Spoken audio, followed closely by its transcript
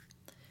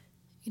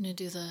You gonna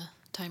do the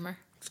timer?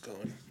 It's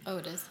going. Oh,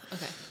 it is?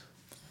 Okay.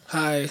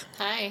 Hi.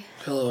 Hi.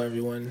 Hello,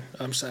 everyone.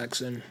 I'm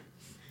Saxon.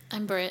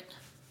 I'm Britt.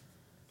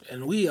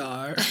 And we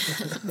are...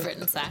 Britt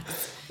and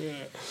Sax.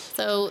 Yeah.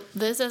 So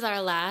this is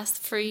our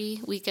last free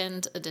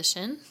weekend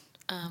edition.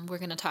 We're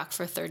going to talk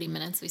for 30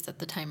 minutes. We set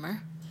the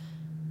timer.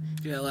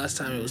 Yeah, last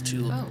time it was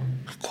too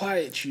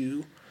quiet,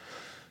 you.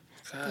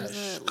 Gosh,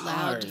 There's a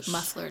loud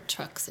muffler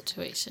truck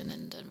situation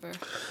in Denver.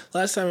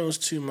 Last time it was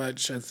too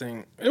much, I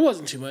think. It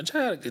wasn't too much.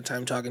 I had a good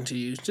time talking to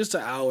you. Just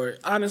an hour.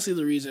 Honestly,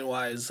 the reason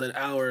why is that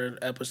hour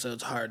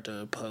episode's hard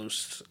to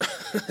post.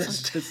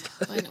 It's just...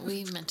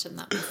 We mentioned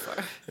that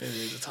before. It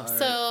is, it's hard.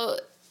 So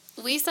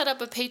we set up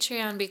a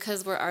Patreon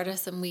because we're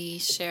artists and we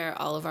share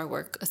all of our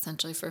work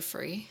essentially for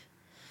free.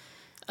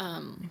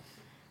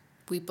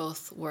 We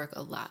both work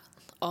a lot,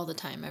 all the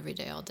time, every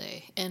day, all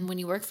day. And when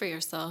you work for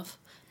yourself,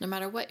 no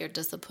matter what your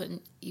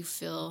discipline, you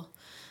feel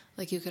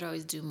like you could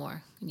always do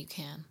more, and you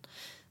can.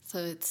 So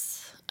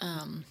it's,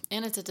 and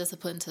it's a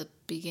discipline to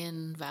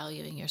begin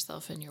valuing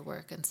yourself and your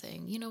work and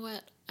saying, you know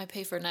what, I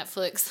pay for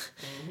Netflix,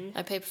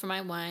 I pay for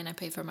my wine, I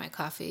pay for my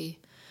coffee,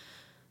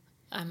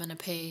 I'm going to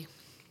pay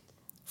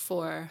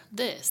for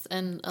this.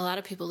 And a lot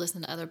of people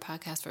listen to other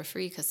podcasts for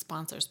free because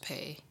sponsors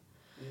pay.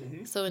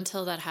 So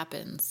until that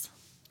happens,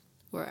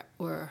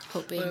 we're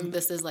hoping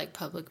this is like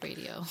public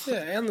radio.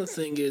 Yeah, and the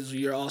thing is,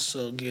 you're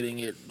also getting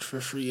it for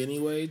free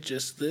anyway.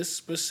 Just this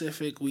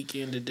specific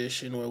weekend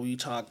edition where we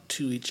talk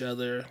to each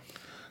other,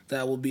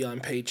 that will be on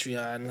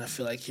Patreon. I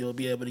feel like you'll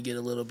be able to get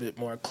a little bit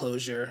more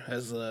closure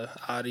as the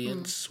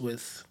audience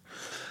with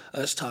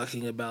us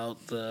talking about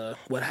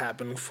what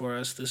happened for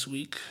us this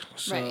week.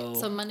 Right.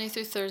 So Monday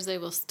through Thursday,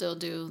 we'll still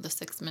do the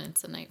 6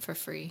 minutes a night for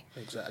free.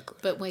 Exactly.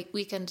 But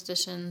weekend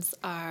editions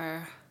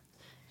are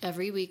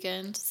every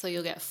weekend, so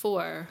you'll get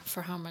 4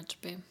 for how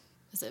much, babe?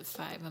 Is it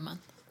 5 a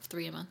month?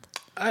 3 a month?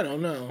 I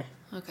don't know.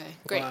 Okay,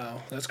 great.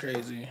 Wow, that's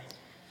crazy.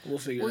 We'll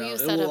figure it out. Well, you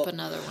set up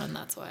another one,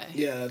 that's why.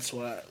 Yeah, that's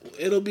why.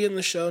 It'll be in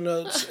the show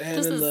notes. And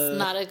this is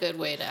not a good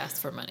way to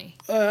ask for money.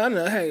 I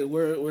know. Hey,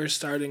 we're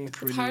starting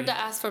pretty... It's hard to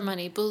ask for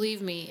money.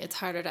 Believe me, it's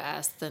harder to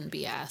ask than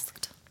be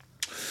asked.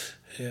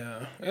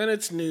 Yeah, and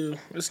it's new.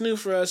 It's new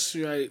for us,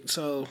 right?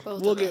 So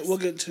we'll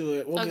get to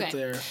it. We'll get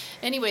there.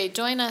 Anyway,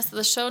 join us.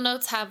 The show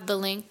notes has the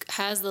link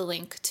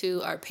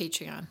to our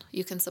Patreon.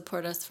 You can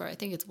support us for, I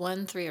think it's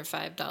 $1, $3, or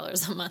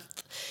 $5 a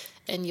month,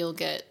 and you'll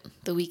get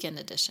the weekend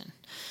edition.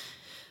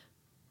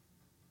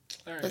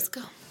 All right. Let's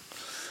go.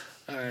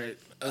 All right.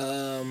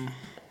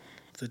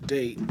 The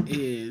date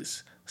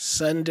is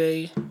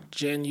Sunday,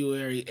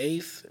 January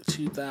 8th,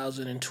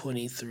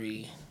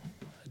 2023.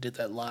 I did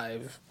that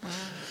live. Wow.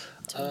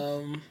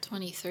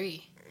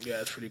 23.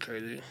 Yeah, it's pretty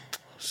crazy.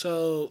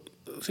 So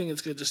I think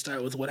it's good to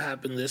start with what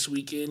happened this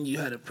weekend. You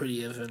had a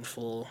pretty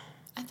eventful...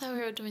 I thought we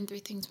were doing 3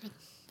 things.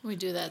 We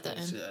do that at the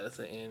end. Do that at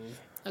the end.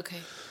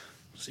 Okay.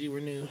 See, we're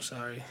new.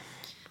 Sorry.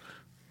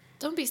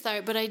 Don't be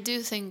sorry, but I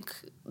do think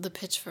the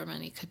pitch for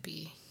money could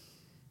be...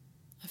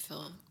 I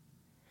feel...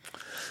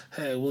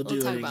 Hey, we'll do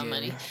it again. We'll talk about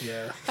money.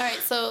 Yeah. All right,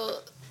 so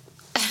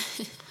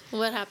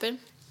what happened?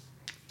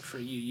 For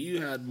you,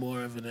 you had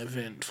more of an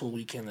eventful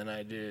weekend than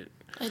I did.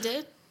 I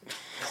did?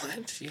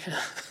 What?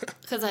 Yeah.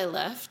 Because I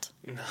left?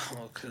 No,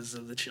 because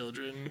of the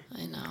children.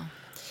 I know.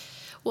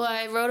 Well,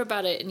 I wrote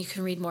about it, and you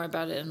can read more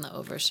about it in the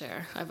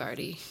overshare. I've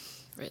already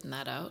written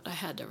that out. I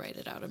had to write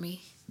it out of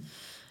me.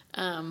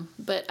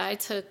 But I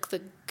took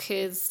the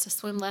kids to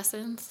swim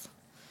lessons,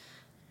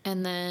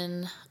 and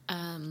then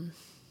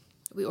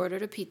we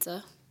ordered a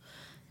pizza.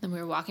 Then we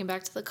were walking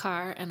back to the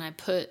car, and I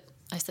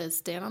said,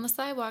 stand on the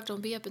sidewalk,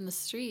 don't be up in the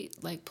street,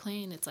 like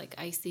playing. It's like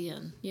icy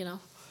and,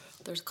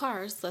 there's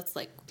cars. That's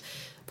like,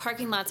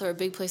 parking lots are a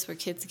big place where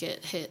kids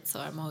get hit. So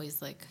I'm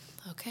always like,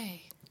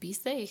 okay, be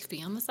safe,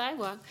 be on the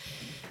sidewalk.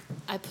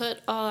 I put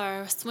all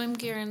our swim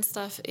gear and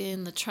stuff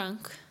in the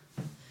trunk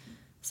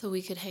so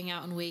we could hang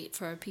out and wait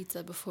for our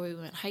pizza before we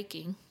went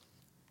hiking.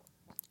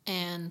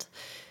 And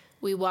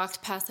we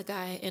walked past a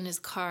guy in his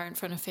car in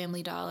front of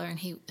Family Dollar, and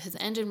his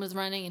engine was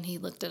running, and he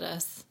looked at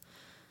us.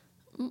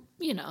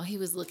 He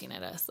was looking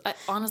at us.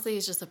 Honestly,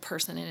 he's just a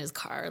person in his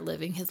car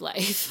living his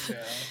life.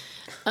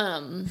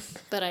 Yeah.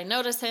 But I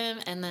noticed him,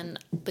 and then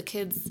the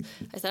kids,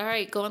 I said, all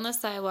right, go on the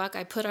sidewalk.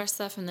 I put our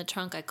stuff in the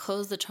trunk. I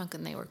closed the trunk,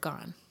 and they were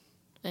gone.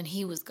 And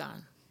he was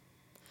gone.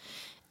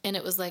 And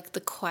it was like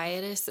the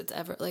quietest it's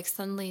ever, like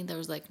suddenly there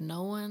was like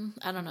no one.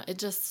 I don't know. It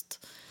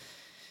just,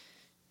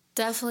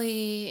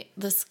 definitely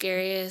the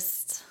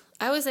scariest.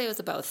 I would say it was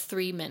about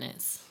 3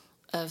 minutes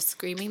of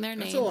screaming their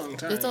name. That's a long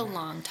time. It's a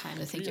long time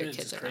to think your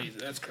kids are crazy. gone.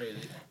 That's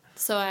crazy.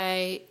 So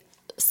I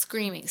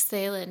screaming,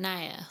 Sayla,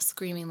 Naya,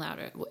 screaming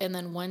louder. And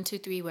then 1, 2,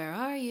 3, where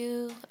are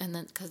you? And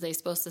then, because they're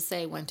supposed to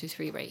say 1, 2,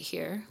 3 right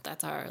here.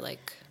 That's our,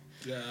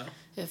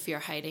 if you're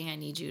hiding, I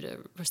need you to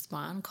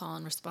respond, call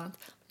and response.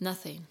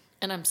 Nothing.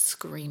 And I'm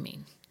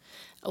screaming.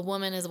 A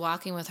woman is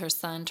walking with her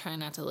son, trying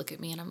not to look at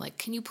me. And I'm like,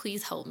 can you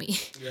please help me?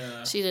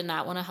 Yeah. She did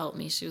not want to help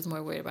me. She was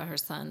more worried about her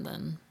son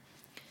than...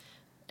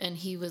 And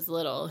he was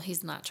little.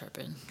 He's not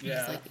chirping. Yeah.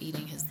 He's like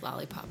eating his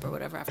lollipop or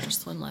whatever after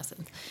swim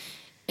lessons.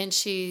 And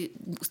she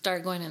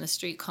started going in the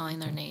street calling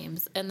their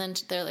names. And then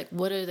they're like,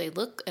 what do they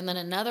look? And then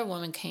another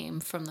woman came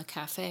from the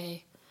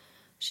cafe.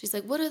 She's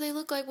like, what do they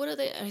look like? What are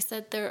they? And I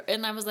said,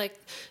 and I was like,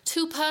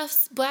 two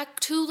puffs,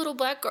 two little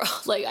black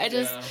girls. Like,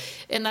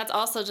 and that's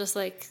also just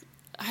like,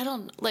 I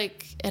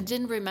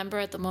didn't remember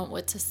at the moment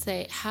what to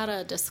say, how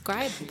to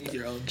describe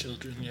your own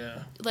children,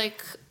 yeah.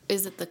 Like,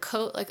 is it the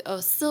coat? Like, oh,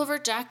 silver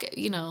jacket,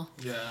 Yeah.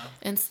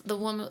 And the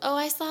woman, oh,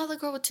 I saw the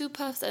girl with two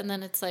puffs. And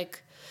then it's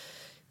like,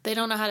 they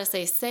don't know how to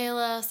say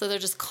Selah, so they're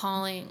just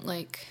calling,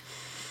 like...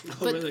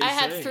 But I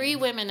had 3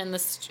 women in the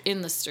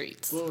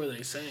streets. What were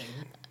they saying?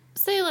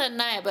 Selah and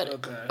Naya, but...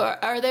 Okay.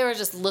 Or they were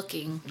just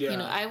looking.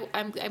 Yeah.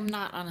 I'm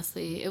not,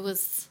 honestly. It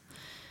was...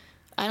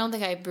 I don't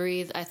think I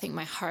breathed. I think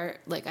my heart...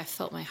 Like, I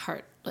felt my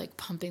heart, like,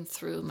 pumping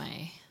through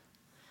my...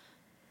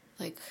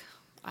 Like,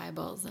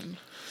 eyeballs and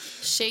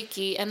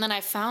shaky. And then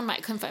I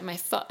couldn't find my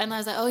phone. And I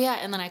was like, oh, yeah.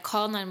 And then I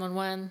called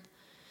 911...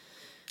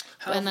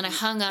 And then I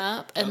hung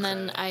up, and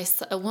then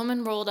a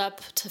woman rolled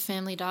up to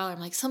Family Dollar. I'm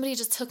like, somebody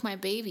just took my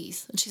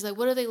babies. And she's like,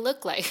 what do they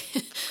look like?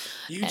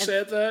 You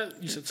said that?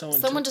 You said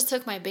someone just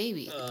took my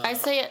baby. I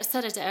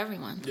said it to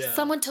everyone. Yeah.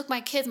 Someone took my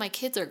kids. My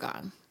kids are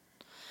gone.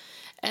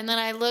 And then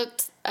I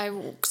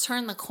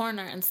turned the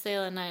corner, and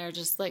Selah and I are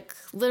just, like,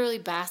 literally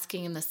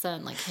basking in the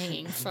sun, like,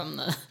 hanging from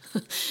the...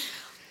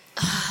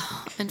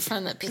 in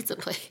front of the pizza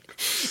plate.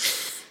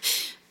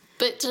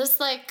 But just,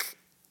 like...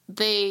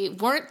 They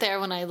weren't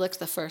there when I looked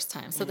the first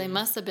time. So they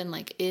must have been,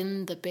 like,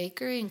 in the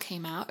bakery and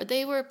came out. Or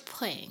they were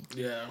playing.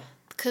 Yeah.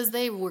 Because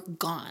they were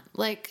gone.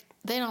 Like,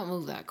 they don't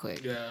move that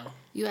quick. Yeah.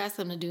 You ask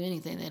them to do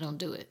anything, they don't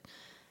do it.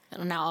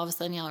 And now all of a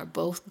sudden y'all are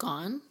both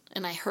gone.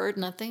 And I heard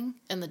nothing.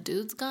 And the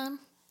dude's gone.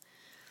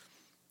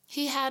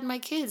 He had my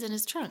kids in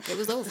his trunk. It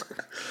was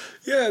over.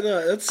 Yeah,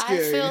 no, that's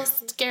scary. I feel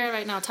scared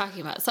right now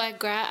talking about it. So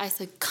I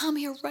said, come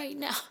here right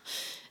now.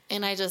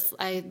 And I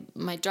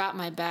dropped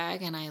my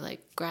bag and I,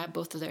 like, grabbed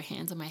both of their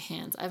hands in my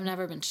hands. I've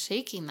never been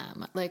shaking that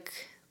much. Like,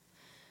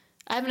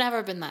 I've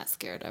never been that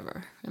scared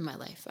ever in my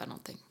life, I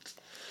don't think.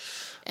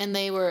 And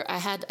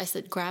I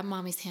said, grab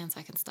mommy's hands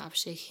so I can stop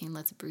shaking.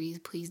 Let's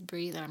breathe. Please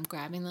breathe. And I'm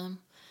grabbing them.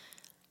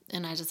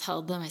 And I just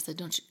held them. I said,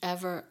 don't you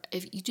ever,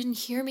 if you didn't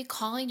hear me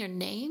calling your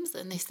names?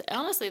 And they said,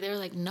 honestly, they were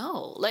like,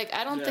 no. Like,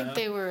 I don't think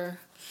they were,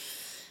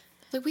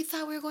 like, we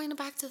thought we were going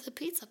back to the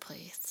pizza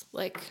place.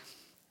 Like...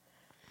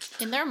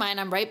 In their mind,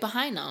 I'm right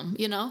behind them,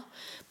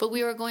 But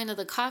we were going to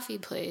the coffee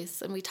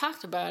place, and we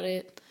talked about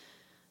it.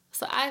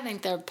 So I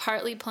think they're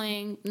partly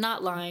playing,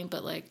 not lying,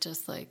 but, like,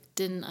 just, like,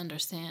 didn't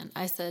understand.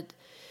 I said,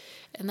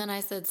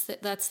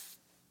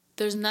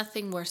 there's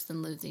nothing worse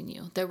than losing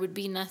you. There would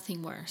be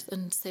nothing worse.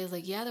 And Say's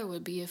like, yeah, there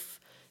would be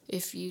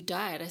if you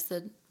died. I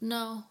said,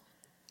 no,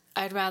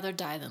 I'd rather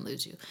die than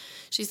lose you.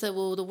 She said,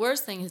 well, the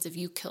worst thing is if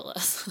you kill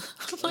us.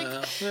 I'm like,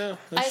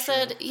 I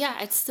said, yeah,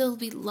 I'd still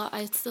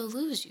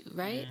lose you,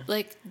 right? Yeah.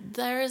 Like,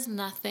 there is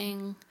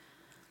nothing.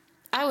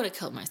 I would have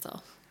killed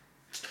myself.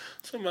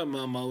 So my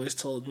mom always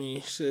told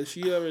me, she said, if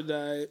you ever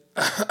die,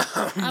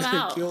 I'm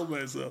going to kill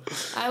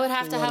myself. I would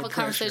have to have a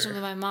conversation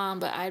with my mom,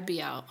 but I'd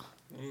be out.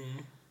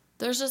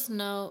 There's just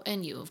no,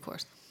 and you, of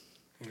course.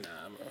 Nah,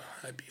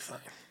 I'd be fine.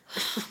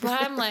 But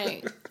I'm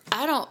like,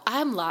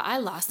 I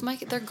lost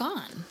they're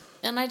gone.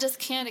 And I just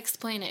can't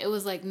explain it. It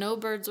was like no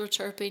birds were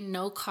chirping,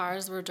 no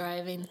cars were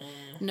driving,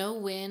 no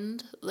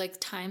wind, like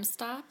time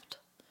stopped.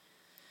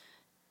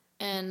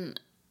 And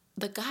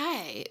the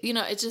guy,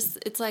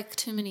 it's like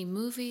too many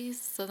movies.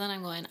 So then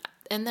I'm going,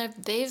 and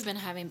they've been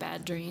having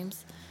bad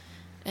dreams.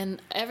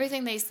 And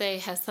everything they say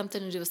has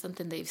something to do with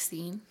something they've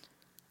seen.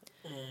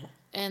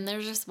 And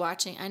they're just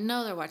watching. I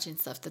know they're watching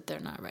stuff that they're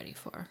not ready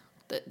for.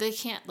 They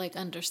can't, like,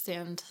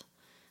 understand,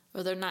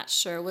 or they're not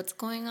sure what's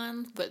going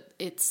on, but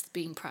it's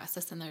being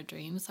processed in their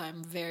dreams, so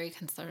I'm very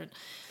concerned.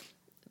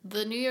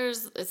 The New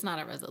Year's, it's not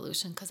a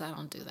resolution, because I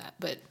don't do that,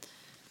 but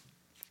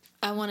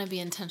I want to be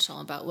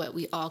intentional about what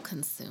we all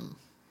consume,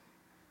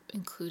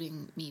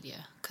 including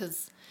media,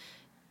 because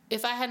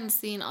if I hadn't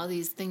seen all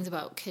these things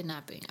about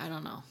kidnapping, I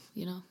don't know,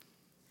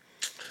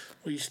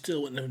 Well, you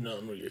still wouldn't have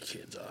known where your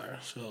kids are,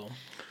 so...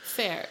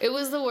 Fair. It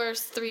was the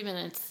worst 3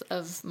 minutes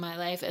of my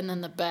life, and then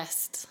the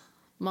best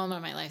moment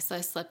of my life. So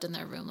I slept in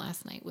their room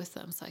last night with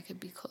them so I could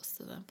be close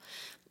to them.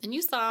 And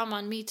you saw them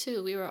on me,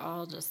 too. We were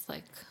all just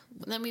like...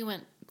 Then we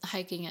went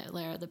hiking at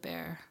Lara the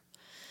Bear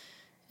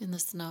in the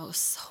snow. It was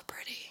so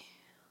pretty.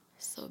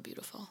 So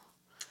beautiful.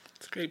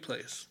 It's a great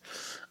place.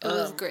 It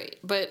was great.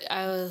 But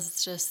I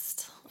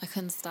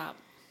couldn't stop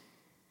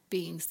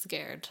being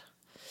scared.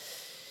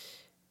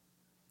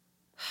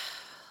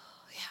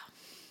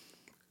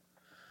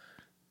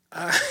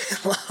 I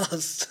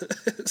lost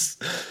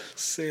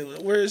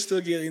Selah. We're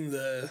still getting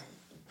the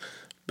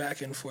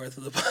back and forth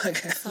of the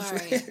podcast.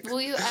 Sorry. Well,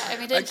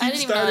 I didn't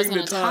even know I was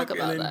going to talk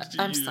about that.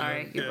 I'm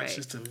sorry. You're right. It's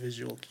just a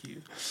visual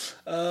cue.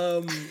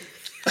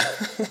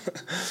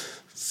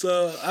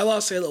 So I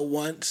lost Selah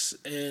once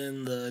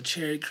in the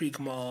Cherry Creek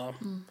Mall,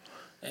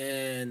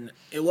 And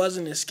it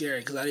wasn't as scary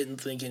because I didn't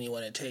think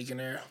anyone had taken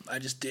her. I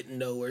just didn't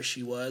know where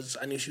she was.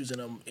 I knew she was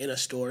in a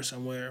store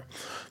somewhere,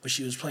 but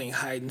she was playing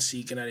hide and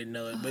seek, and I didn't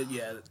know it. But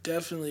yeah,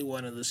 definitely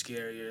one of the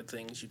scarier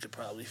things you could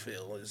probably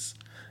feel is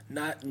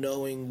not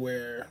knowing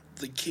where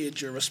the kid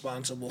you're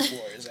responsible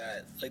for is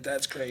at. Like,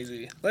 that's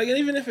crazy. Like, and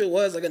even if it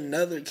was like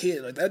another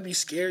kid, like that'd be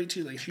scary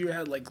too. Like if you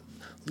had like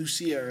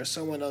Lucia or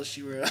someone else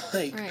you were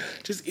like, Right.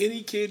 just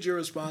any kid you're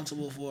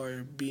responsible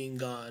for being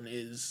gone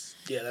is,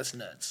 yeah, that's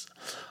nuts.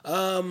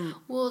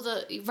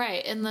 Well,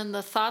 right, and then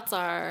the thoughts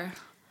are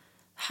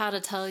how to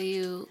tell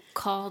you,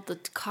 call the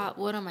cop.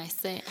 What am I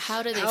saying?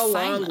 How do they How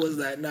find long them? was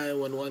that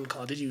 911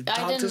 call? Did you I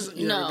talk to? didn't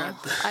You never know.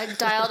 got the- I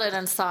dialed it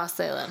and saw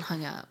Selah and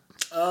hung up.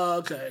 Oh,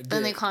 okay. Good.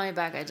 Then they called me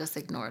back. I just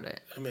ignored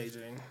it.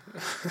 Amazing.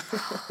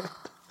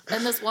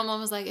 And this one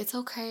was like, "It's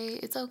okay,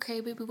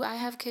 baby. I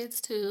have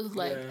kids too."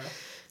 Like, Yeah.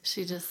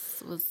 she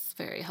just was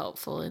very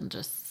helpful and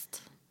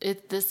just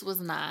This was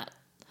not.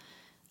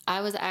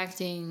 I was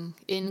acting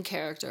in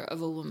character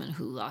of a woman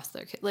who lost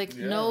their kid. Like,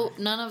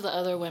 none of the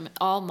other women,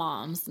 all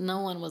moms,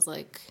 no one was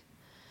like.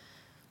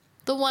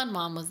 The one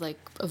mom was like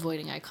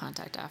avoiding eye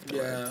contact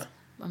afterwards. Yeah.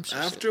 I'm sure.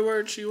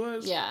 Afterwards, she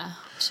was. Yeah,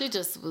 she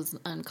just was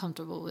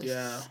uncomfortable with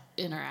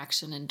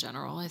interaction in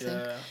general, I think.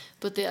 Yeah.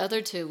 But the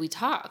other two, we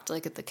talked,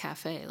 like, at the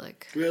cafe,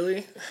 like...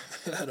 Really?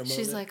 At a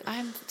She's moment. like,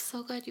 I'm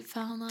so glad you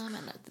found them,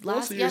 and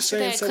Also, you're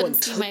yesterday I saying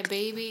couldn't someone see my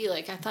baby,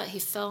 like, I thought he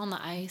fell on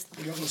the ice.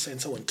 You're also saying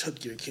someone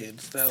took your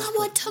kids. That was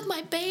Someone took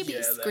my baby, Yeah,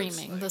 that's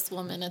screaming, like- this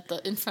woman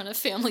in front of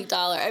Family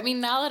Dollar. I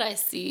mean, now that I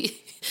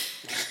see,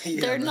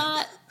 Yeah, they're man.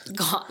 not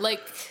gone,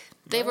 like...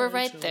 They No, were they're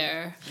right chilling.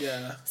 there.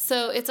 Yeah.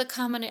 So it's a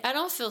combination. I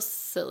don't feel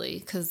silly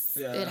because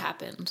it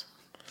happened.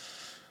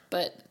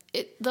 But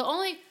it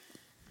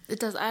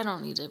does. I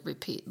don't need to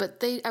repeat.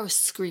 But I was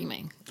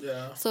screaming.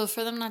 Yeah. So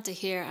for them not to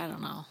hear, I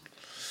don't know.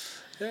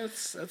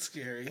 That's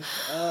scary.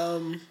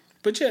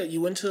 But yeah, you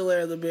went to the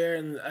Lair of the Bear,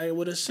 and I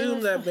would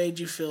assume that made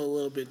you feel a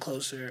little bit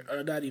closer,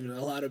 or not even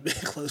a lot, a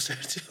bit closer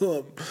to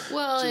them.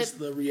 Well, just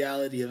the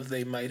reality of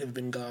they might have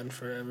been gone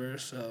forever.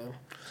 So.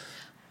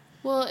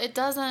 Well, it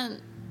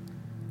doesn't.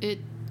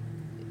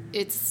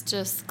 It's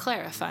just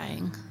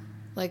clarifying.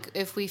 Like,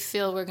 if we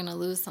feel we're gonna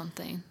lose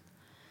something,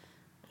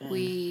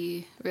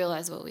 we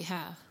realize what we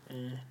have.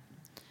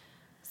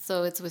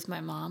 So it's with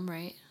my mom,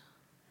 right?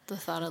 The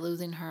thought of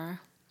losing her,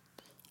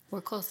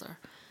 we're closer.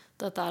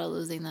 The thought of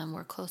losing them,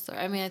 we're closer.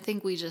 I mean, I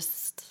think we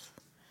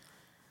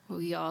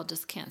all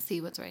just can't see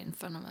what's right in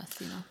front of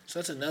us, you know? So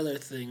that's another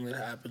thing that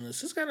happened.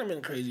 This has kind of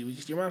been crazy.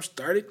 Your mom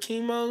started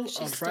chemo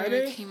She on started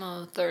Friday?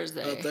 chemo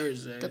Thursday. Oh,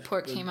 Thursday. The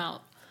report came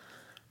out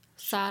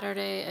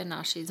Saturday, and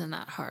now she's in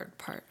that hard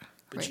part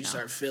But right you now.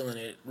 start feeling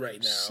it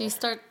right now. She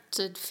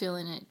started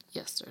feeling it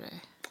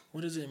yesterday.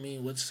 What does it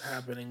mean? What's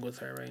happening with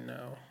her right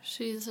now?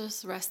 She's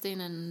just resting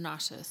and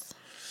nauseous.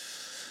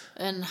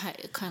 And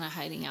kind of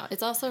hiding out.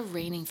 It's also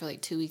raining for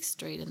like 2 weeks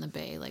straight in the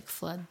Bay, like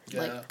flood,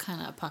 like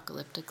kind of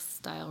apocalyptic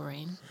style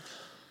rain.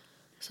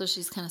 So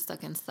she's kind of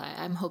stuck inside.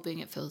 I'm hoping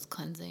it feels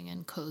cleansing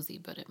and cozy,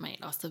 but it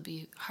might also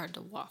be hard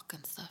to walk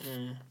and stuff.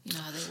 You know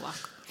how they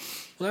walk.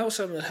 Well, that was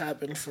something that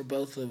happened for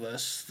both of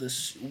us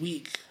this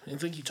week. I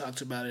think you talked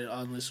about it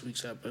on this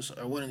week's episode,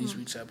 or one of these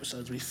week's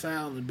episodes. We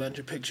found a bunch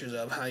of pictures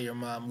of how your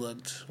mom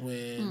looked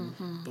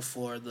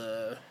before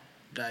the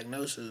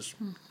diagnosis.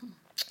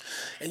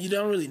 And you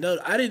don't really know.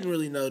 I didn't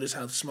really notice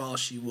how small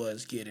she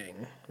was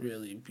getting,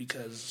 really,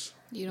 because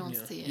You don't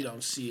see it. You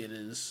don't see it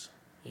as,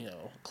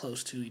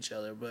 close to each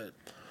other. But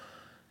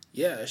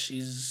yeah,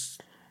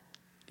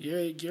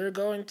 you're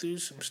going through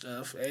some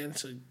stuff, and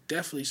so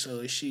definitely so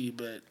is she.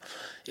 But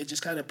it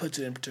just kind of puts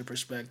it into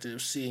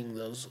perspective, seeing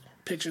those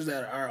pictures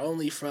that are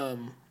only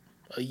from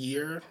a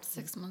year,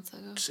 6 months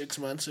ago. 6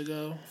 months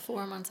ago.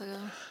 4 months ago.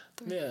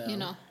 Yeah. You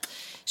know,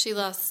 she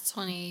lost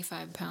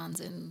 25 pounds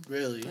in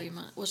Really? 3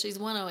 months. Well, she's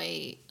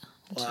 108.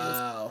 And She was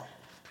Wow.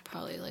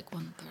 probably like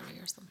 130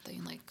 or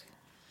something, like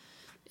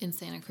in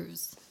Santa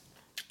Cruz.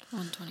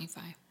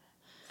 125.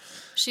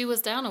 She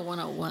was down to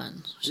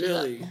 101. She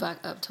Really? got back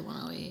up to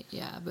 108.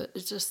 Yeah, but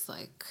it's just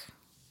like,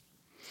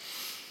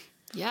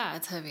 yeah,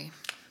 it's heavy.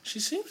 She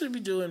seems to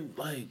be doing,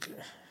 like,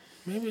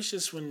 maybe it's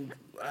just when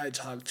I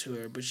talk to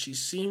her, but she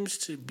seems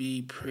to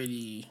be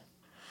pretty,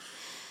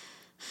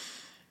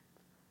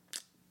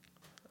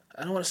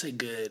 I don't want to say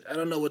good. I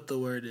don't know what the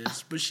word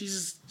is, but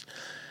she's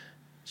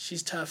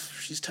tough.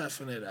 She's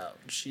toughing it out.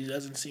 She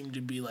doesn't seem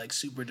to be, like,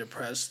 super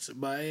depressed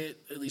by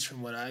it, at least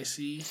from what I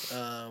see.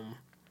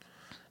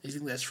 You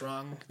think that's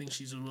wrong? I think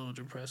she's a little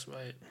depressed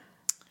by it.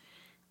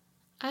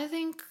 I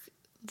think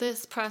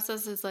this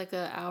process is like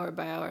a hour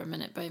by hour,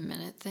 minute by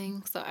minute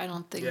thing. So I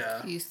don't think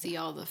you see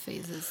all the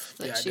phases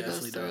that she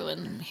goes through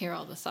and hear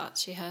all the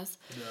thoughts she has.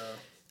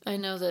 Yeah. I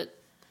know that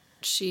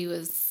she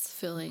was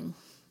feeling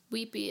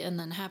weepy and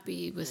then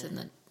happy within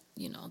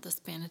the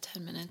span of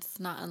 10 minutes,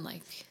 not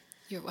unlike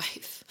your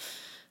wife.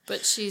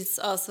 But she's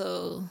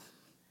also,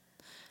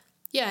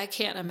 I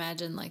can't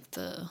imagine like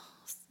the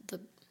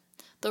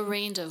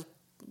range of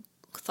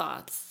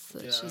thoughts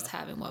that she's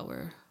having while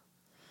we're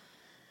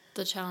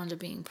the challenge of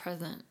being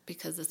present,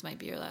 because this might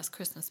be your last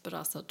Christmas, but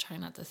also try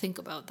not to think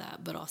about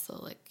that, but also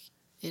like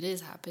it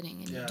is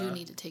happening and you do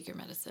need to take your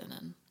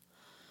medicine,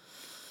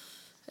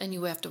 and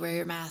you have to wear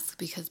your mask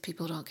because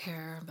people don't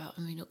care about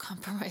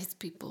immunocompromised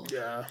people.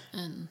 Yeah.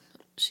 And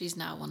she's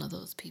not one of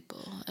those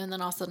people. And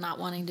then also not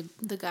wanting to,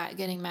 the guy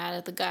getting mad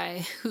at the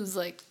guy who's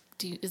like,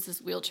 is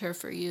this wheelchair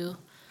for you?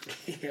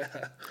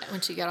 Yeah. When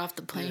she got off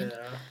the plane.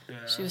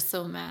 Yeah. She was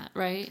so mad,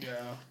 right?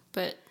 Yeah.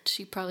 But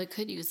she probably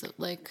could use it.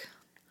 Like,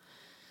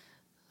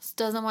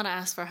 doesn't want to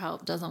ask for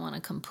help, doesn't want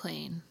to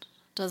complain,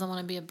 doesn't want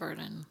to be a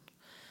burden.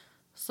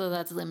 So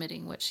that's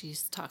limiting what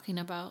she's talking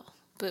about.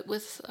 But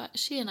with,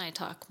 she and I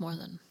talk more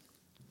than,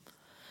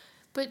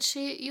 but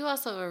you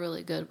also are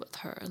really good with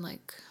her, and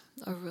like,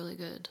 are really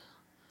good.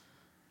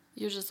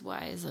 You're just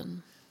wise,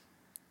 and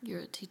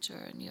you're a teacher,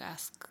 and you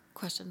ask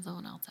questions no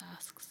one else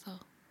asks, so.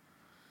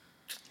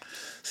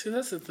 See,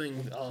 that's the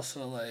thing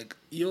also, like,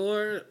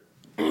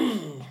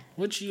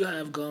 what you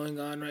have going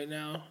on right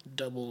now,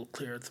 double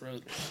clear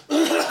throat.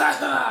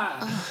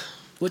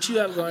 What you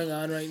have going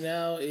on right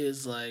now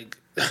is, like,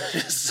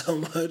 so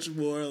much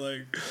more,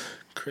 like,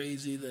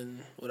 crazy than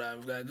what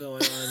I've got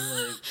going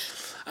on. Like,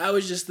 I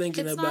was just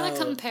thinking it's about... It's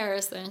not a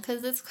comparison,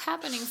 because it's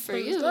happening for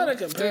you. It's not a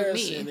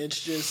comparison.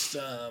 It's just,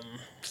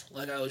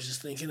 like, I was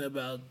just thinking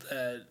about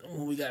that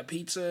when we got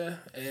pizza,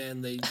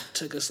 and they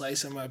took a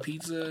slice of my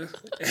pizza,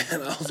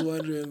 and I was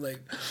wondering, like,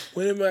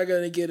 when am I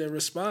going to get a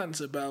response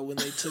about when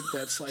they took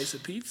that slice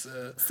of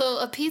pizza? So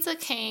a pizza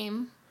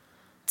came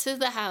to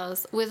the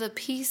house with a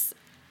piece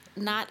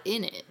not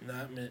in it.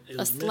 It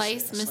was a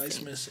slice missing. A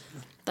slice missing.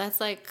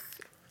 That's like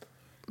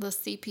the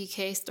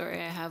CPK story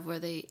I have where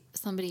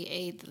somebody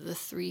ate the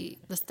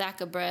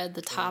stack of bread,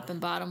 the top and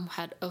bottom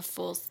had a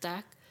full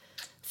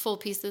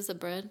pieces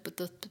of bread, but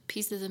the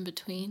pieces in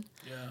between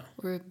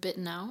were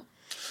bitten out.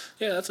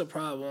 Yeah, that's a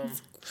problem.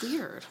 It's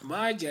weird.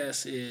 My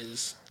guess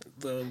is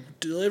the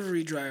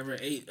delivery driver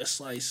ate a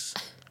slice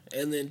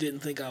and then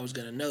didn't think I was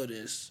going to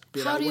notice.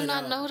 But how do you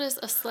not notice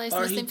a slice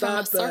missing from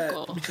a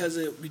circle? Because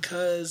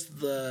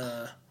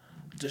the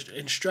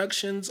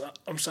instructions...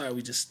 I'm sorry,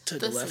 we just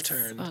took a left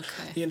turn.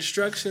 Okay. The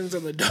instructions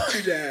on the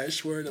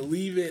DoorDash were to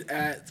leave it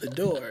at the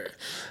door.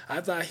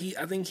 I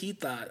think he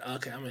thought,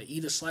 okay, I'm going to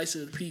eat a slice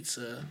of the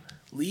pizza,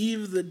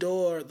 leave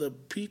the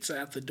pizza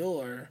at the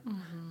door,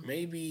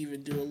 maybe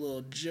even do a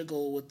little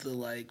jiggle with the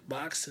like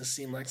box to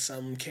seem like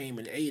someone came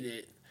and ate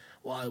it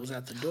while it was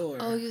at the door.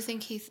 Oh, you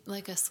think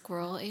like a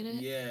squirrel ate it?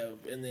 Yeah,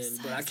 and then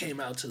but I came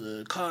out to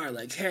the car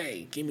like,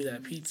 hey, give me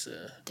that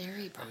pizza.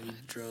 Dairy products. And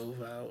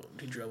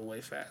he drove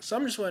away fast. So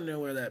I'm just wondering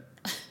where that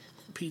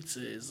pizza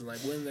is, like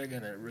when they're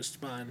gonna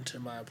respond to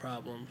my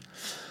problem.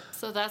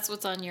 So that's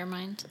what's on your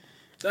mind?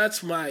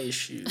 That's my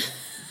issue.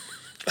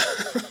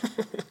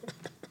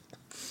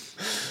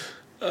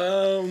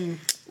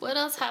 What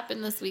else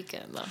happened this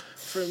weekend though?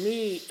 For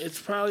me, it's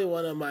probably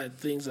one of my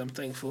things I'm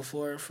thankful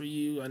for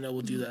you. I know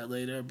we'll do that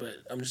later, but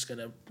I'm just going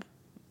to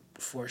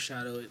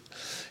foreshadow it.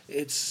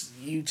 It's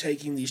you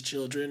taking these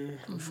children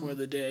for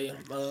the day.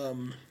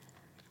 And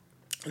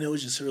it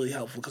was just really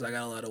helpful because I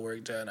got a lot of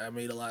work done. I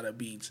made a lot of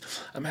beats.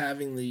 I'm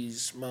having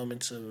these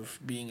moments of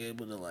being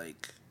able to,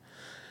 like,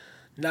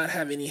 not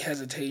have any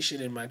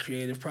hesitation in my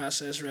creative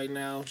process right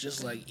now.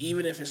 Just, like,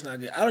 even if it's not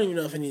good. I don't even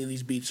know if any of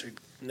these beats are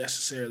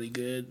necessarily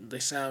good. They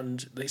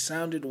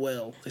sounded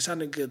well. They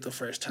sounded good the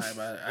first time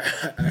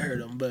I heard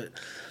them. But,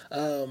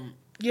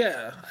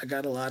 yeah, I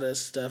got a lot of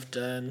stuff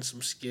done,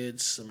 some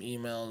skits, some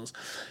emails.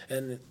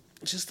 And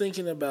just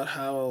thinking about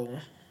how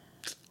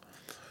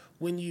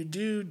when you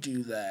do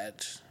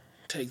that,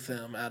 take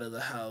them out of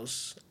the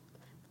house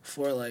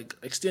for, like,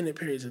 extended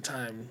periods of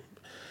time,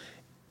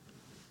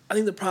 I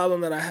think the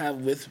problem that I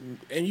have with,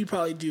 and you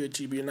probably do it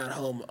too, but you're not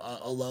home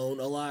alone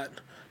a lot,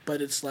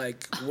 but it's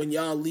like when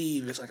y'all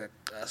leave, it's like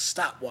a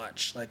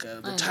stopwatch, like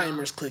the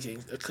timer's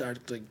clicking,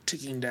 like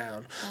ticking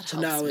down. That so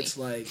now me. It's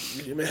like,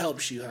 it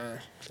helps you, huh?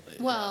 Like,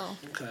 well,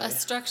 okay. A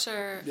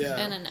structure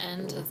and an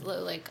end is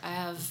like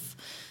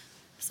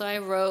I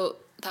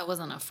wrote, that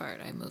wasn't a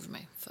fart, I moved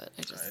my foot,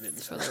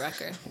 for the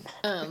record.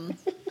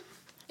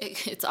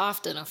 It's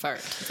often a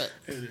fart, but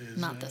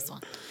not this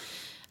one.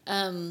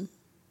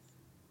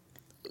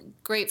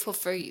 Grateful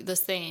for you, the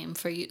same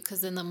for you,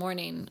 because in the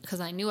morning, because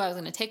I knew I was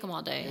going to take them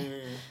all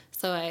day,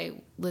 so I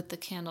lit the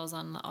candles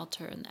on the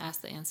altar and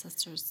asked the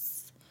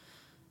ancestors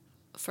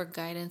for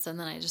guidance, and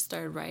then I just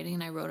started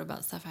writing. I wrote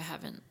about stuff I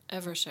haven't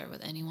ever shared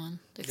with anyone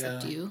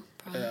except you,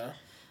 probably. Yeah.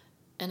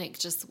 And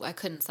I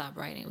couldn't stop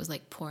writing. It was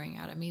like pouring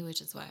out of me,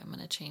 which is why I'm going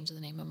to change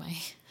the name of my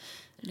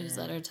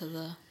newsletter to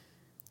the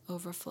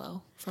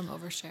Overflow from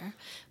Overshare.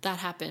 That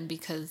happened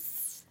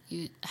because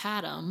you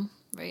had them,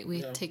 right?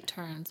 We take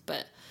turns,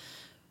 but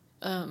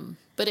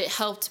it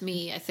helped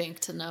me, I think,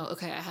 to know,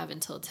 okay, I have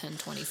until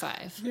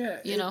 10:25. Yeah,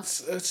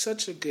 it's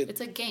such a good...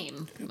 It's a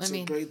game. It's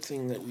a great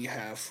thing that we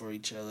have for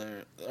each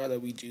other, or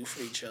that we do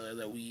for each other,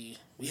 that we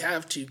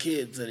have two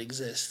kids that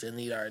exist and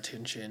need our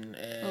attention.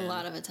 And a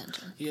lot of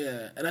attention.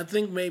 Yeah, and I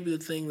think maybe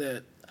the thing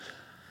that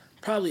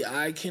probably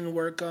I can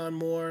work on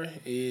more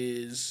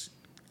is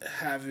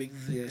having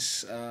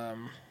this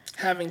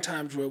having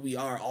times where we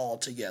are all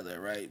together,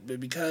 right? But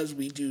because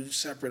we do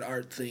separate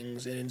art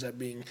things, it ends up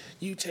being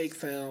you take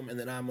them and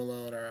then I'm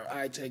alone, or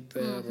I take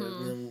them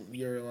and then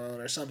you're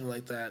alone, or something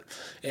like that.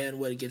 And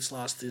what gets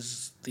lost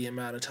is the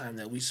amount of time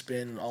that we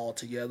spend all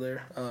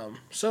together.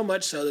 So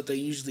much so that they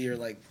usually are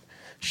like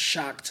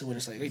shocked when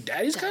it's like, hey,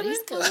 Daddy's coming?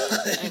 I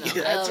know.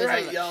 Yeah, that's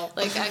right, y'all.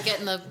 Like, I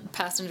get in the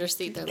passenger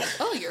seat, they're like,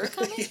 oh, you're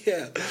coming?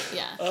 Yeah.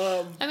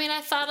 Yeah. I mean,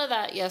 I thought of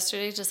that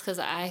yesterday just because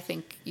I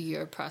think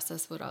your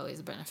process would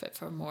always benefit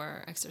from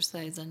more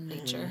exercise and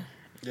nature.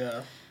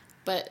 Yeah.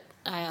 But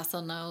I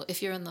also know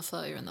if you're in the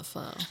flow, you're in the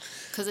flow.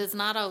 Because it's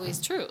not always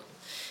true.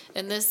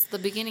 In the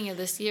beginning of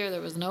this year, there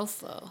was no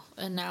flow.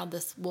 And now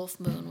this wolf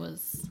moon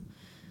was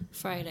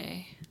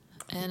Friday.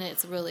 And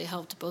it's really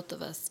helped both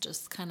of us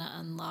just kind of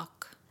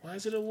unlock. Why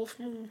is it a wolf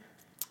moon?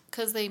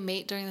 Because they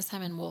mate during this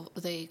time and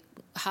they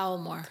howl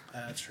more.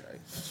 That's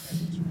right.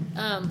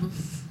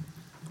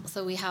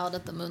 So we howled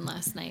at the moon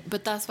last night.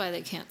 But that's why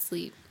they can't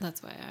sleep.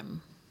 That's why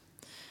I'm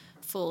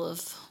full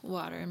of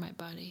water in my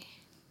body.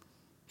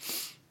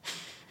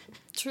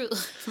 True.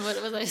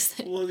 What was I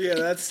saying? Well,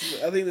 yeah, I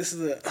think this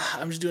is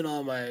I'm just doing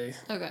all my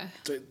Okay.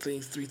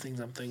 three things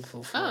I'm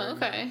thankful for. Oh,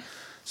 okay.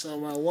 So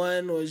my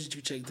one was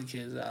you take the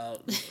kids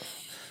out.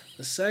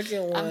 The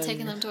second one... I'm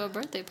taking them to a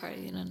birthday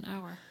party in an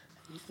hour.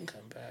 You can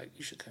come back.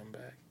 You should come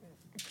back.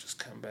 Just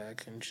come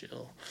back and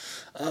chill.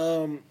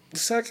 The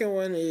second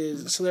one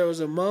is... So there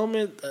was a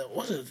moment...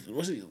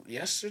 was it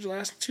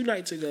yesterday? 2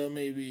 nights ago,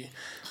 maybe,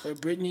 where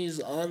Brittany's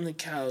on the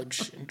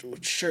couch,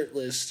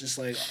 shirtless, just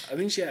like... I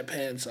think she had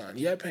pants on.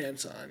 You had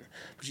pants on,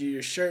 but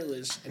you're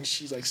shirtless, and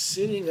she's like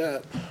sitting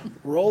up,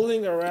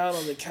 rolling around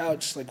on the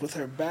couch, like with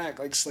her back,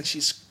 like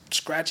she's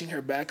scratching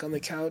her back on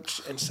the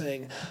couch and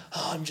saying,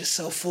 oh, I'm just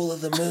so full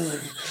of the moon.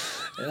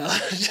 And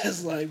I was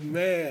just like,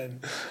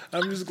 man,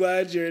 I'm just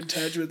glad you're in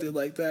touch with it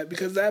like that,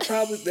 because that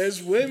probably, there's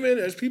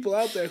people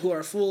out there who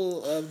are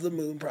full of the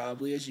moon,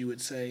 probably, as you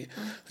would say,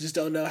 just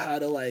don't know how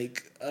to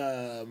like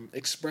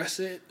express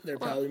it. They're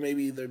probably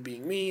maybe either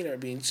being mean or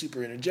being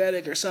super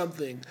energetic or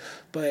something,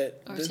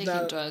 but or there's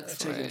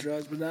taking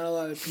drugs. But not a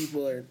lot of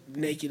people are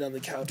naked on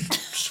the couch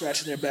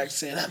scratching their back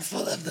saying, I'm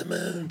full of the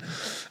moon.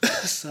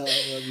 So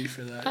I love you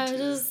for that.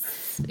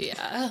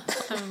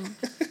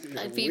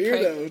 I'd be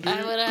pregnant.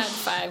 I would have had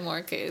 5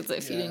 more kids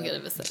if you didn't get a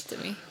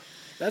vasectomy.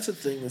 That's a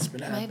thing that's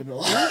been happening a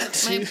lot,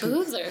 too. My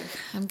boobs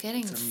I'm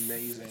getting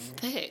amazing.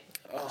 thick.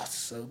 Oh, it's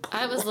so cool.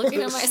 I was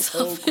looking at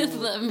myself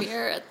in the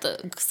mirror at the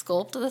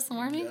sculpt this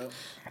morning. Yep.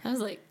 I was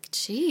like,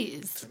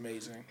 jeez. It's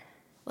amazing.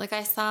 Like,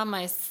 I saw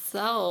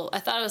myself. I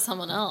thought it was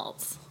someone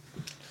else.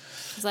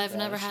 Because I've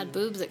never had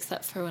boobs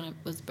except for when I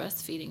was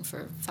breastfeeding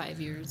for 5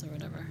 years or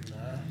whatever.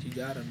 Nah, you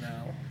got them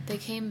now. They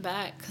came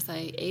back because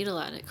I ate a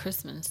lot at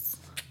Christmas.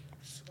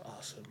 It's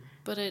awesome.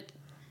 But it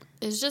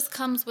just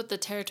comes with the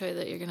territory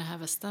that you're going to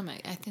have a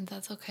stomach. I think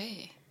that's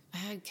okay. I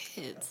had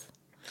kids.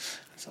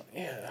 So,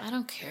 yeah. I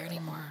don't care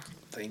anymore.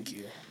 Thank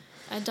you.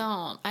 I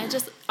don't. I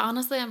just,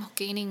 honestly, I'm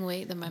gaining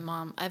weight that my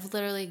mom, I've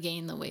literally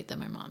gained the weight that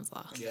my mom's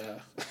lost. Yeah.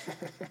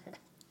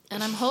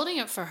 And I'm holding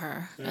it for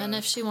her. Yeah. And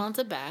if she wants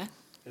it back,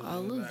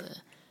 I'll lose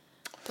it.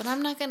 But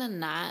I'm not going to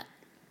not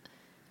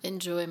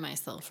enjoy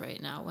myself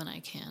right now when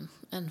I can.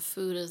 And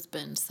food has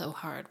been so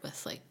hard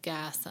with, like,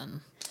 gas and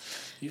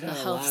You've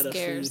had a lot of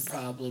food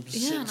problems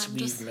since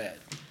we've met.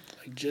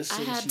 Like, just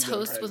since I had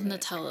toast with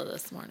Nutella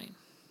this morning.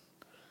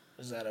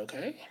 Is that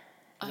okay?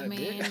 I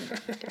mean,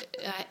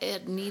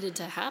 it needed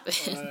to happen.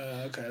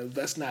 Okay,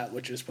 that's not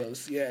what you're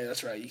supposed to. Yeah,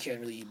 that's right. You can't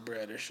really eat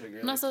bread or sugar.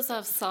 I'm not supposed to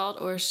have salt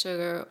or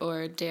sugar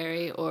or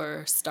dairy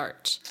or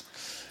starch.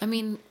 I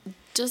mean,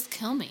 just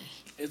kill me.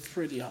 It's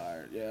pretty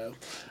hard, yeah.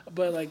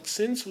 But, like,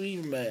 since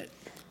we've met,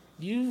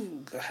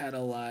 you had a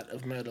lot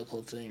of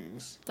medical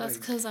things. That's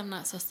because I'm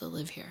not supposed to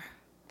live here.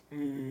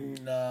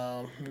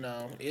 No.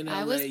 In LA,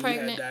 I was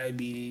pregnant. You had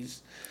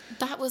diabetes.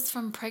 That was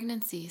from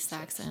pregnancy,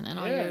 Saxon, and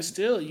all your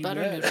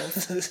butter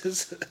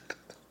noodles.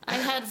 I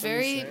had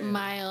very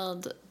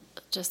mild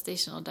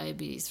gestational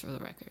diabetes, for the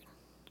record.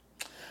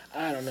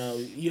 I don't know.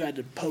 You had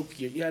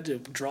to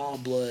draw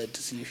blood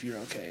to see if you're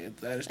okay.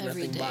 There's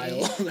nothing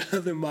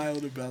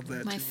mild about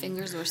that. My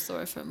fingers were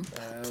sore from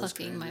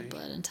plucking my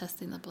blood and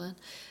testing the blood.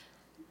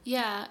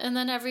 Yeah, and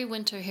then every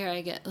winter here I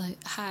get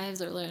like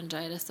hives or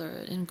laryngitis or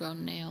an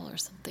ingrown nail or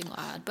something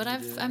odd. But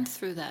I'm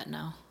through that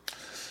now.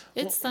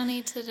 It's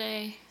sunny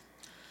today.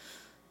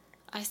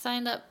 I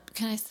signed up.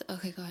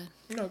 Okay, go ahead.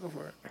 No, go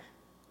for it.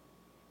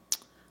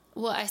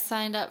 Well, I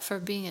signed up for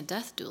being a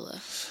death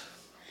doula.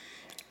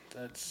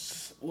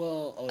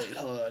 Oh wait,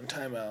 hold on,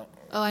 time out.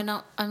 Oh, I'm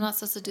not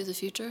supposed to do the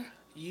future?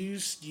 You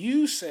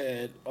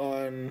said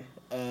on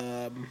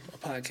a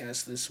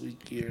podcast this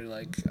week, you're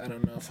like, I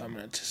don't know if I'm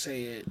going to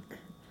say it.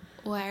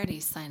 Well, I already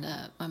signed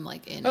up. I'm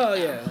like in. Oh,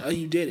 yeah. Oh,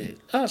 you did it.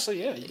 Oh, so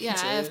yeah. Yeah,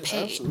 I have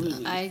paid.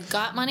 Absolutely. I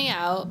got money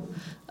out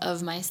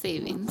of my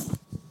savings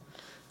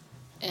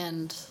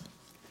and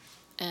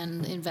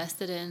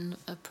invested in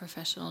a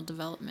professional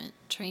development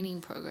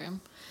training program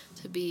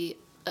to be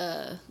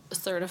a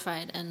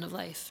certified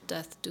end-of-life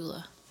death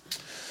doula.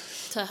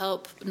 To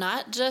help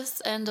not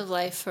just end of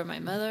life for my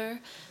mother,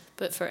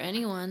 But for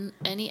anyone,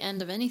 any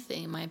end of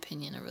anything, in my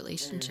opinion, a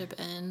relationship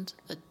end,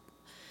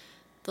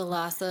 the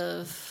loss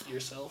of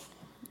Yourself?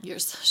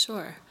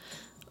 Sure.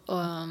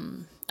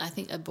 I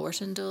think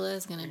abortion doula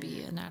is going to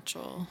be a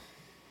natural.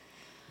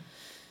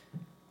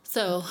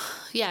 So,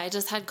 yeah, I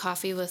just had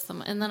coffee with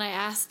someone. And then I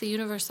asked the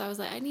universe, I was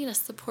like, I need a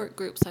support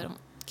group so I don't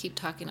keep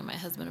talking to my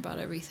husband about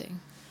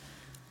everything.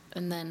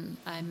 And then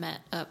I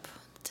met up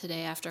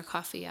today after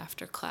coffee,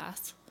 after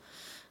class,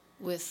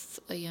 with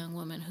a young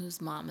woman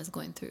whose mom is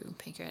going through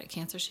pancreatic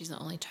cancer. She's the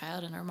only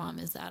child, and her mom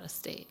is out of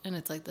state. And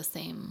it's like the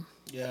same,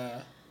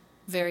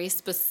 very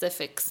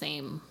specific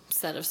same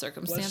set of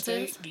circumstances.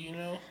 What state, do you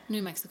know?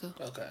 New Mexico.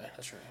 Okay,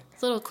 that's right.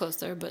 It's a little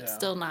closer, but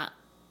still not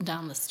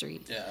down the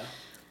street. Yeah.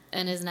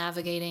 And is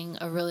navigating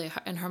a really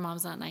hard, and her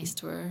mom's not nice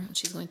to her.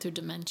 She's going through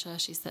dementia.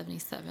 She's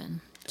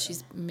 77. Yeah.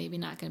 She's maybe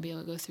not going to be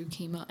able to go through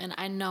chemo. And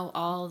I know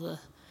all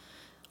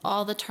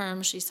the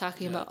terms she's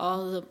talking about,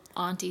 all the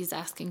aunties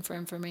asking for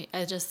information.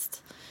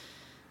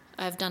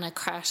 I've done a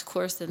crash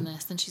course in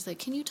this. And she's like,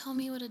 can you tell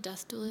me what a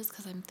death duel is?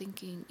 Because I'm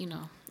thinking,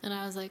 And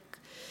I was like,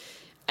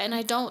 and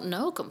I don't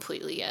know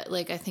completely yet.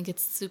 Like, I think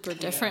it's super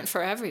different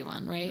for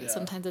everyone, right? Yeah.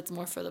 Sometimes it's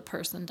more for the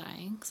person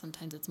dying.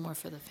 Sometimes it's more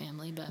for the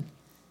family. But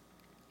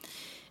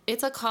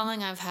it's a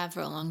calling I've had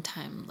for a long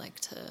time, like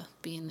to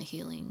be in the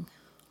healing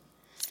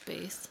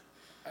space.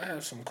 I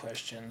have some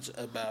questions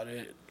about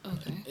it,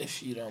 okay,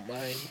 if you don't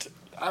mind.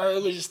 I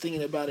was just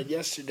thinking about it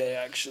yesterday,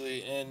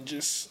 actually, and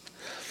just,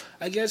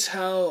 I guess,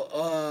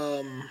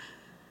 how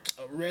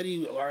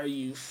ready are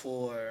you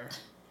for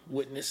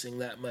witnessing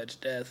that much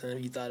death, and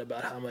have you thought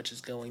about how much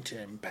it's going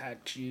to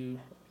impact you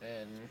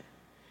and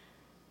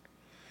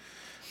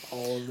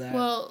all of that?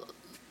 Well,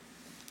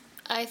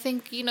 I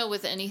think,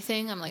 with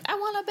anything, I'm like, I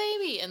want a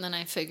baby. And then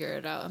I figure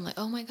it out. I'm like,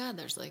 oh my God,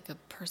 there's like a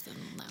person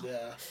now.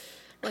 Yeah.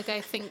 Like, I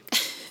think,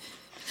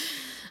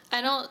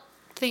 I don't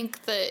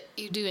think that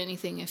you do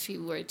anything if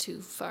you were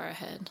too far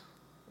ahead.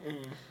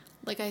 Mm.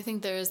 Like, I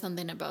think there is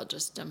something about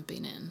just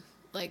jumping in.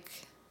 Like,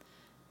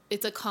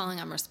 it's a calling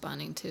I'm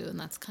responding to, and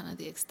that's kind of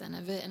the extent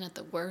of it. And in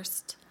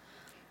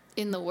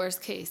the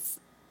worst case,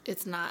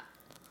 it's not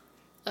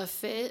a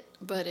fit,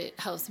 but it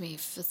helps me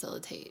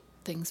facilitate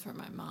things for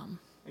my mom.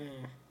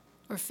 Mm.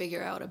 Or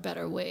figure out a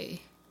better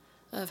way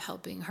of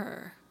helping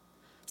her,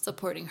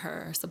 supporting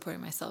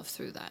myself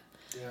through that.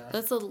 Yeah.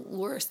 That's the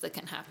worst that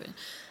can happen.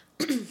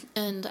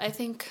 And I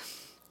think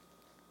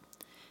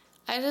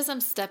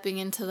I'm stepping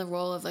into the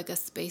role of like a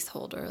space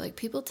holder. Like,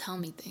 people tell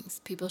me things.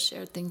 People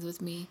share things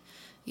with me.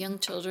 Young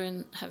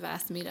children have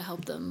asked me to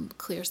help them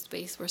clear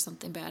space where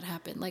something bad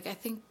happened. Like, I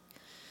think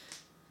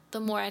the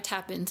more I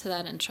tap into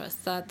that and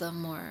trust that, the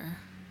more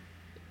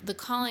the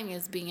calling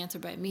is being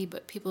answered by me,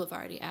 but people have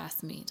already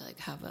asked me to like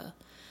have a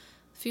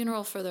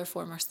funeral for their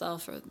former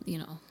self, or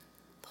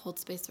hold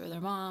space for their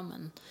mom,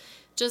 and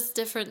just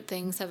different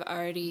things have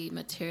already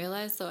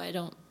materialized. So I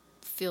don't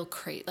feel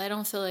I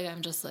don't feel like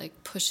I'm just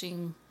like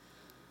pushing.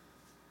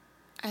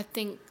 I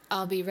think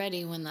I'll be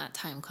ready when that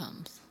time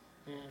comes.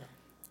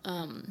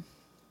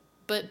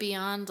 But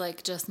beyond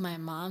like just my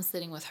mom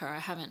sitting with her, I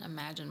haven't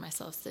imagined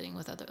myself sitting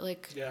with other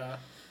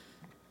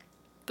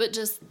But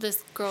just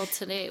this girl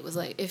today, it was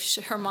like, if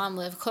her mom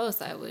lived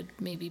close, I would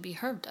maybe be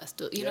her dust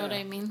duel. You know what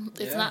I mean?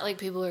 It's not like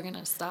people are going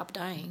to stop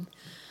dying.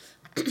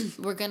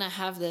 We're going to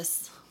have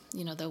this,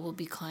 there will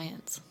be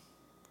clients.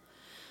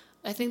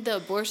 I think the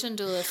abortion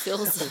doula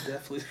feels... There will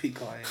definitely be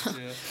clients,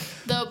 yeah.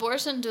 The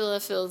abortion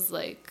doula feels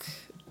like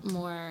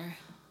more,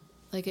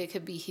 like it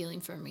could be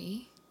healing for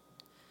me.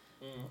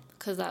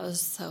 Because that was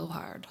so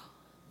hard,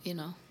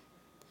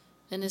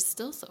 And it's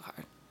still so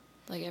hard.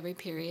 Like every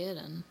period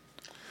and...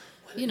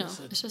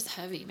 it's just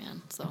heavy,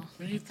 man. So.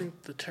 Where do you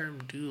think the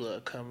term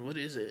doula comes? What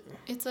is it?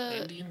 It's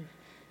a Indian.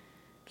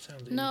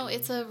 Sounds no, Indian.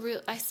 it's a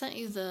real. I sent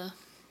you the.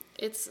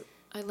 It's.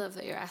 I love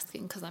that you're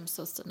asking because I'm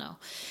supposed to know,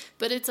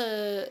 but it's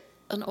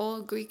an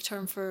old Greek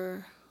term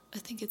for. I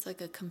think it's like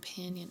a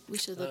companion. We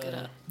should look it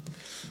up.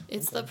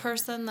 It's the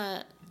person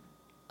that.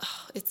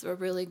 Oh, it's a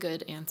really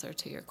good answer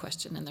to your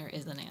question, and there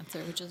is an answer,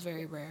 which is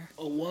very rare.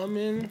 A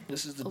woman.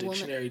 This is the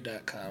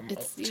dictionary.com.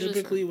 It's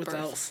typically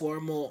without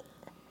formal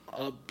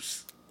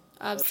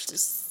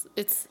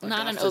it's like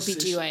not an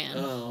OBGYN.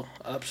 Oh,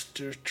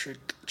 obstetric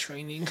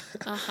training.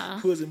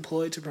 Who is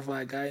employed to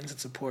provide guidance and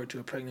support to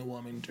a pregnant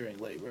woman during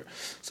labor.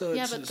 So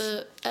yeah, but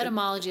the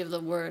etymology of the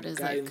word is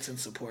guidance and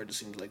support. It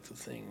seems like the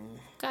thing.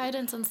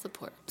 Guidance and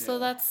support.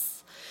 Yeah.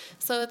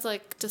 So it's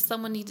like, does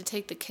someone need to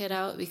take the kid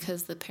out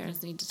because the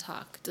parents need to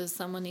talk? Does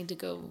someone need to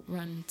go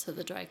run to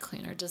the dry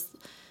cleaner? Just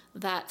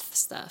that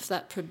stuff,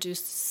 that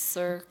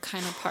producer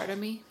kind of part of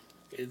me.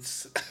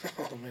 It's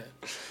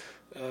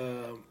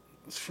man.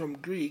 It's from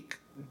Greek,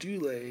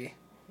 doule,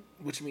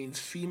 which means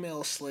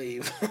female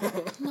slave.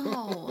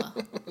 No.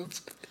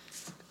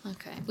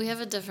 Okay. I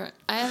have a different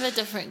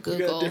Google.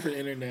 You got a different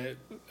internet.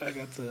 I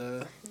got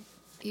the...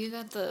 You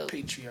got the...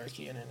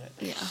 patriarchy internet.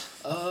 Yeah.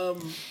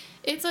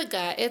 It's a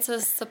guy. It's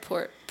a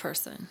support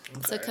person. Okay.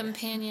 It's a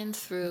companion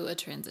through a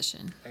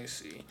transition. I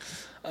see.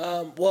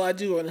 Well, I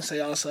do want to say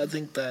also, I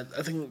think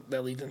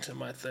that leads into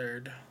my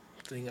third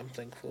thing I'm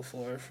thankful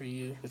for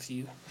you, with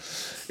you,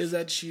 is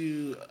that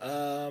you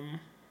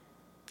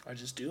are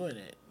just doing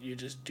it. You're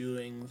just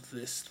doing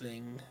this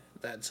thing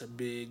that's a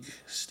big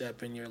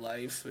step in your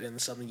life and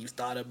something you've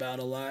thought about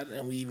a lot.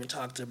 And we even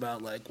talked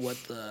about like what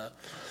the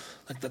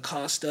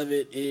cost of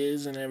it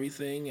is and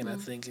everything. And I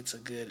think it's a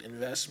good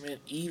investment,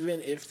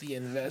 even if the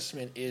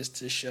investment is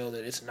to show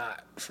that it's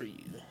not for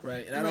you,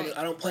 right? And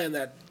I don't plan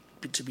that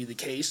to be the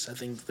case. I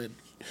think that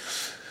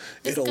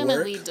it's it'll gonna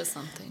work, lead to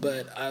something.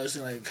 But I was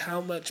like, how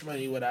much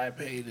money would I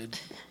pay to,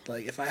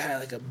 like, if I had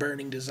like a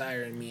burning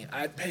desire in me,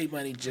 I'd pay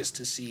money just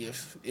to see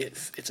if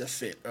it's a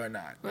fit or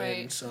not. Right.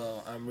 And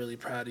so I'm really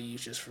proud of you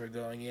just for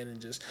going in and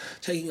just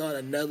taking on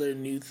another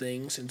new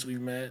thing since we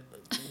met.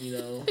 You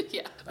know.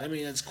 Yeah. I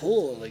mean, it's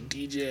cool, like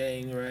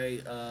DJing,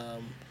 right?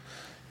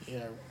 You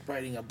know,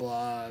 writing a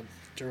blog,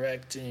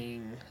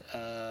 directing,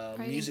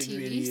 music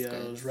TV videos,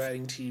 scripts.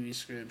 writing TV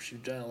scripts.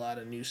 You've done a lot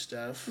of new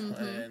stuff,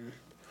 and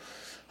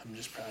I'm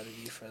just proud of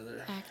you for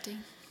the Acting.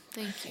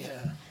 Thank you.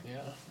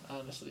 Yeah,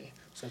 honestly.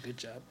 So good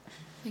job.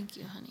 Thank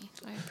you, honey.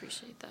 I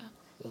appreciate that.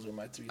 Those were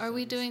my 3 Are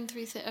we things. doing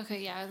 3 things?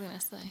 Okay, yeah, I was going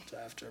to say. Do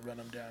I have to run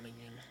them down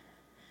again?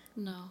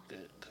 No.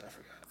 Good, 'cause I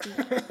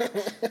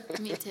forgot.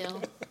 Me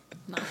too.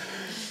 No.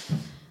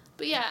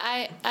 But yeah,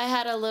 I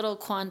had a little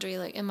quandary,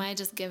 like, am I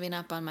just giving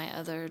up on my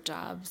other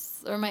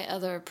jobs or my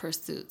other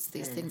pursuits,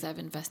 these things I've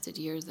invested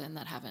years in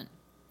that haven't,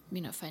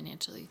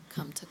 financially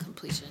come to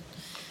completion?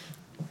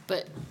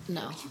 But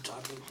no. Keep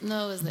talking.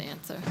 No is the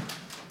answer.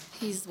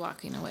 He's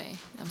walking away.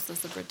 I'm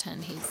supposed to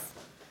pretend he's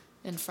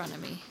in front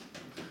of me.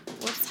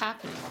 What's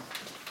happening?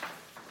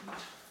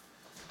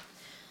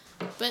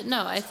 But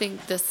no, I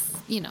think this,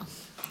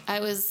 I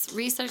was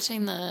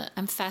researching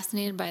I'm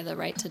fascinated by the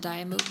Right to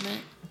Die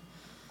movement.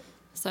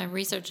 So I'm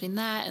researching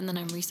that, and then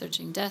I'm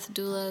researching death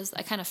doulas.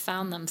 I kind of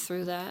found them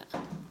through that.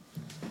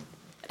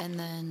 And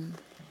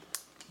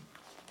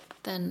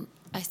then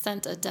I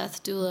sent a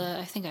death doula.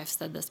 I think I've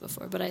said this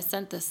before, but I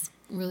sent this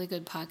really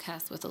good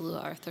podcast with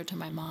Alua Arthur to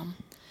my mom.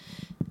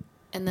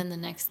 And then the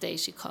next day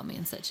she called me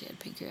and said she had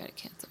pancreatic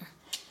cancer.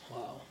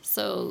 Wow.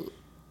 So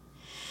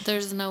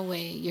there's no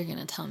way you're going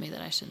to tell me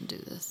that I shouldn't do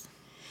this.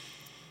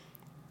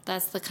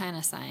 That's the kind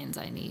of signs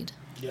I need.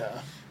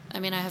 Yeah. I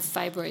mean, I have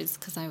fibroids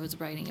because I was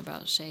writing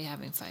about Shay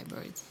having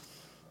fibroids.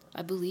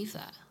 I believe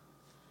that.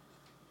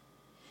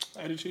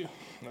 I do too.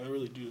 I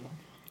really do.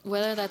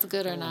 Whether that's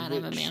good or not,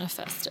 I'm a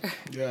manifester.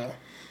 Yeah.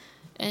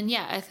 And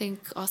yeah, I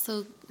think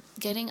also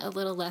getting a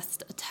little less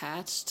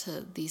attached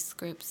to these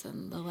scripts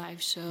and the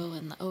live show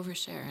and the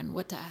overshare and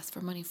what to ask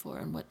for money for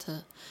and what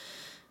to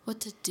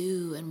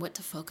do and what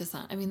to focus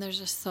on. I mean, there's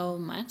just so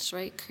much,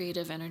 right?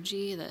 Creative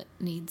energy that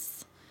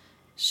needs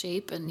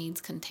shape and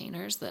needs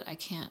containers that I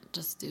can't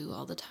just do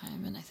all the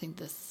time. And I think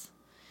this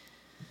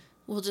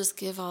will just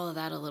give all of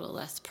that a little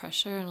less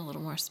pressure and a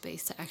little more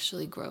space to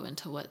actually grow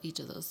into what each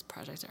of those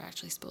projects are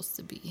actually supposed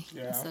to be,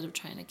 instead of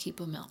trying to keep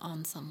them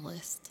on some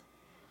list.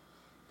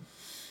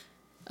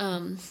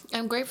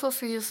 I'm grateful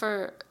for you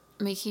for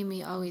making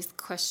me always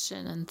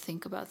question and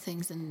think about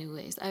things in new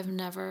ways. I've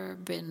never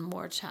been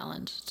more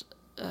challenged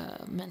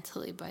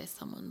mentally by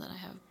someone than I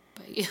have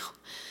by you.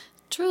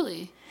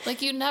 Truly.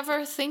 Like, you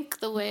never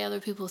think the way other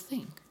people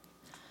think.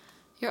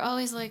 You're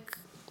always like,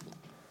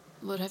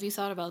 what, have you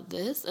thought about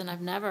this? And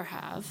I've never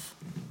have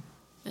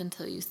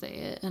until you say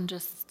it. And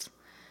just,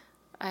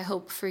 I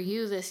hope for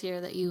you this year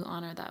that you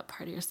honor that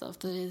part of yourself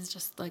that is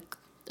just like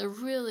a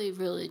really,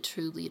 really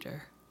true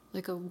leader.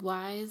 Like a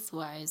wise,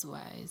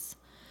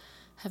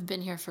 have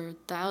been here for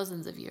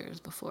thousands of years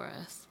before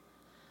us.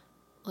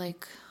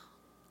 Like,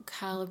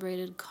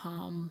 calibrated,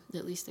 calm,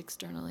 at least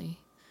externally.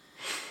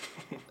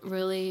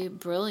 Really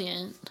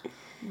brilliant,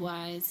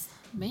 wise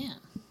man.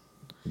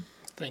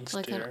 Thanks,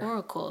 like dear. an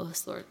oracle of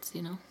sorts,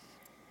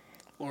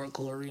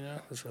 Oracle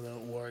Arena. That's where the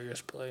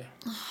Warriors play.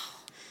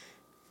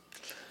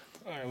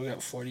 All right, we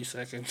got 40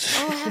 seconds.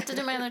 Oh, I have to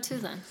do my other 2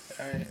 then.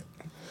 All right.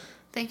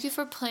 Thank you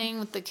for playing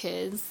with the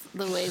kids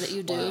the way that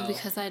you do, Wow.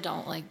 because I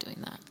don't like doing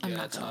that. I'm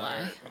not going to lie.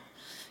 Hard.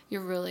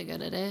 You're really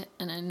good at it,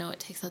 and I know it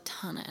takes a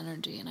ton of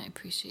energy, and I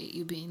appreciate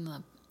you being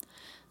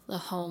the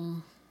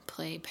home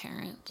play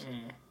parent.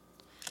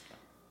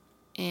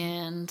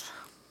 And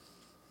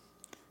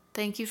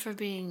thank you for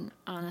being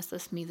honest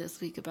with me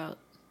this week about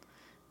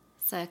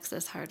sex,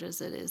 as hard as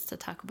it is to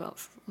talk about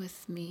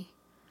with me.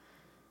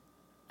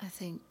 I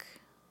think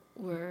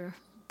we're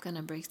going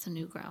to break some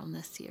new ground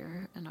this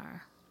year in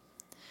our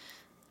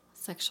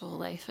sexual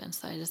life, and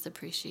so I just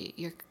appreciate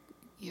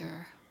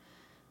your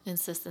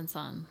insistence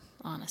on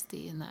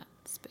honesty in that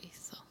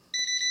space.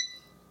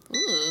 So,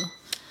 ooh,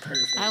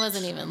 Perfect. I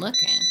wasn't even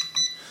looking.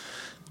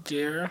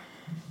 Dear,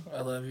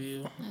 I love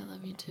you. I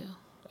love you too.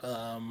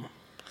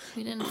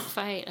 We didn't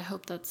fight. I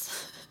hope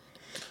that's.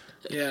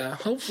 Yeah,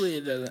 hopefully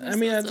it doesn't. We're I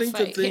mean, I supposed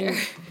think to the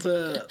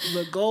fight thing,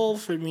 the goal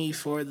for me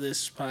for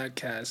this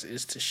podcast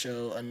is to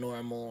show a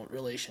normal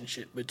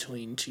relationship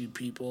between two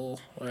people,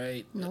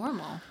 right?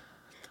 Normal.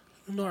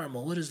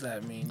 Normal. What does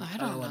that mean? I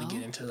don't want know. to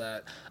get into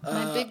that.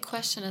 My big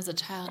question as a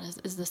child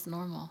is this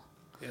normal?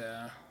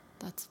 Yeah.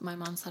 That's my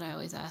mom said I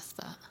always ask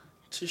that.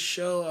 to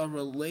show a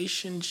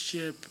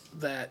relationship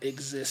that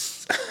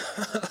exists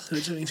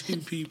between two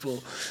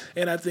people.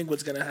 And I think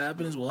what's going to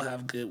happen is we'll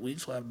have good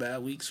weeks, we'll have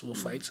bad weeks, we'll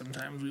fight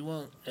sometimes, we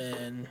won't.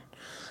 And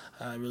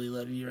I really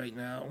love you right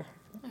now.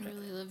 I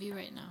really love you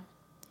right now.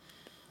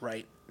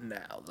 Right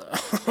now, though.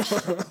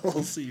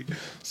 We'll see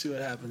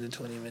what happens in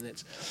 20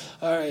 minutes.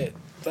 All right,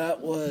 that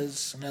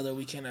was another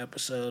weekend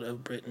episode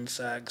of Brit and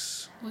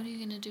Sax. What are you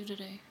going to do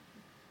today?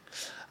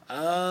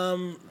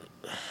 So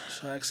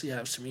I actually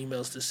have some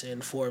emails to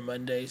send for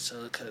Monday,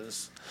 so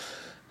because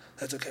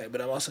that's okay. But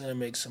I'm also gonna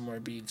make some more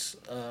beats.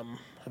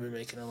 I've been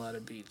making a lot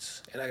of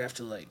beats, and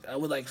I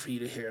would like for you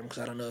to hear them because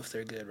I don't know if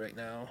they're good right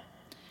now.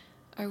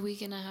 Are we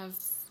going to have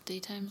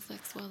daytime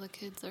sex while the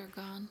kids are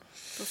gone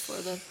before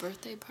the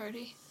birthday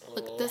party?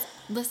 Look,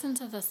 listen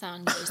to the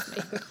sound you just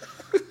made.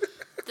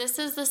 This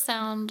is the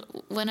sound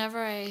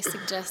whenever I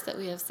suggest that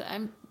we have sex.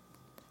 I'm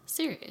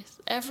serious.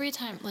 Every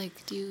time,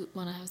 like, do you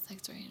want to have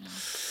sex right now?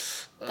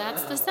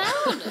 That's the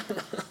sound.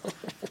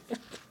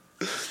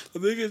 I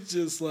think it's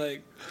just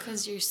like...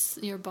 Because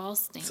your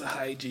balls stink. It's a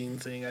hygiene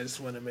thing. I just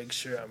want to make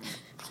sure I'm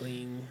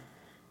clean.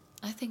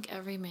 I think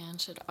every man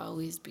should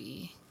always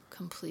be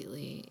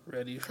completely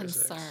ready for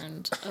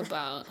concerned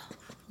about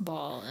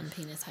ball and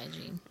penis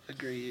hygiene.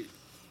 Agreed.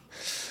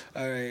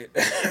 All right.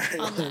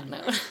 On that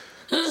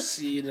note.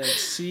 See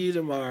you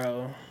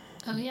tomorrow.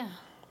 Oh, yeah.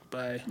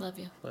 Bye. Love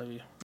you. Love you.